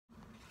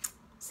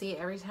See,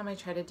 every time I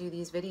try to do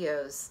these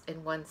videos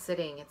in one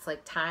sitting, it's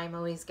like time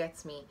always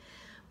gets me.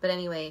 But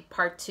anyway,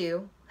 part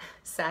 2,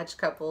 Sag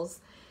couples.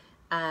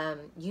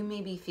 You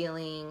may be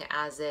feeling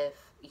as if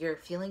you're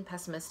feeling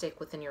pessimistic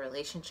within your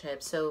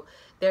relationship. So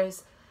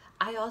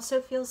I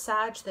also feel,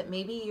 Sag, that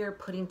maybe you're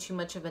putting too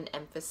much of an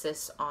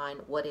emphasis on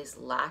what is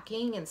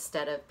lacking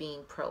instead of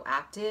being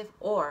proactive,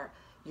 or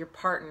your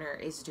partner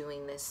is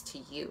doing this to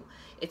you.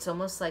 It's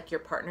almost like your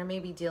partner may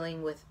be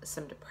dealing with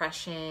some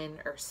depression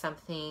or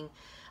something,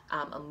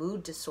 a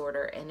mood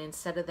disorder, and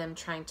instead of them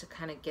trying to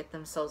kind of get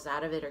themselves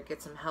out of it or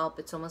get some help,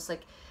 it's almost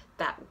like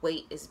that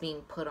weight is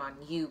being put on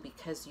you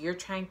because you're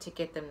trying to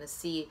get them to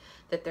see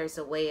that there's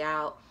a way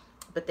out,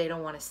 but they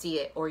don't want to see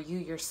it, or you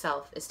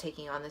yourself is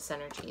taking on this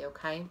energy,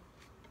 okay?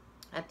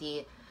 At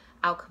the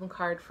outcome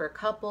card for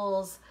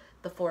couples,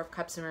 the 4 of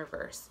Cups in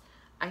reverse.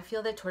 I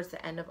feel that towards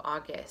the end of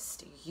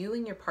August, you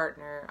and your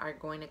partner are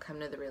going to come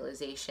to the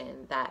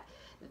realization that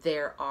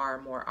there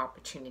are more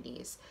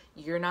opportunities.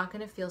 You're not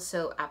going to feel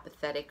so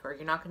apathetic, or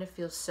you're not going to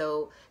feel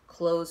so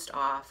closed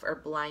off or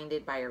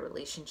blinded by your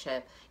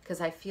relationship.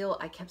 Because I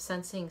kept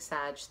sensing,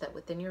 Sag, that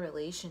within your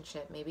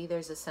relationship, maybe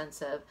there's a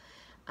sense of,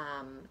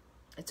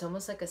 it's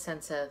almost like a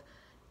sense of,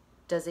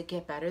 does it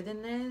get better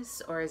than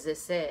this, or is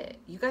this it?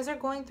 You guys are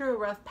going through a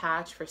rough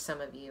patch for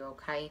some of you,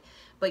 okay?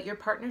 But your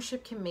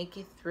partnership can make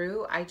it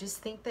through. I just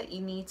think that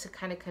you need to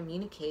kind of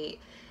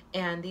communicate.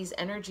 And these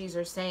energies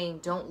are saying,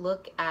 don't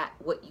look at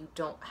what you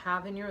don't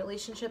have in your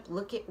relationship.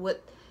 Look at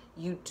what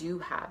you do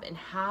have, and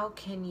how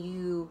can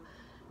you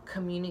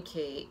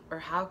communicate, or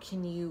how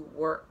can you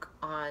work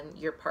on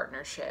your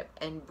partnership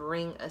and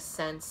bring a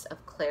sense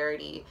of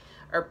clarity,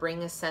 or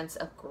bring a sense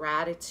of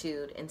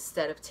gratitude,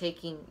 instead of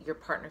taking your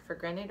partner for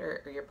granted,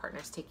 or your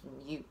partner's taking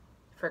you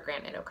for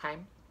granted, okay?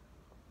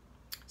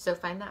 So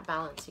find that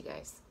balance, you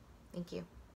guys. Thank you.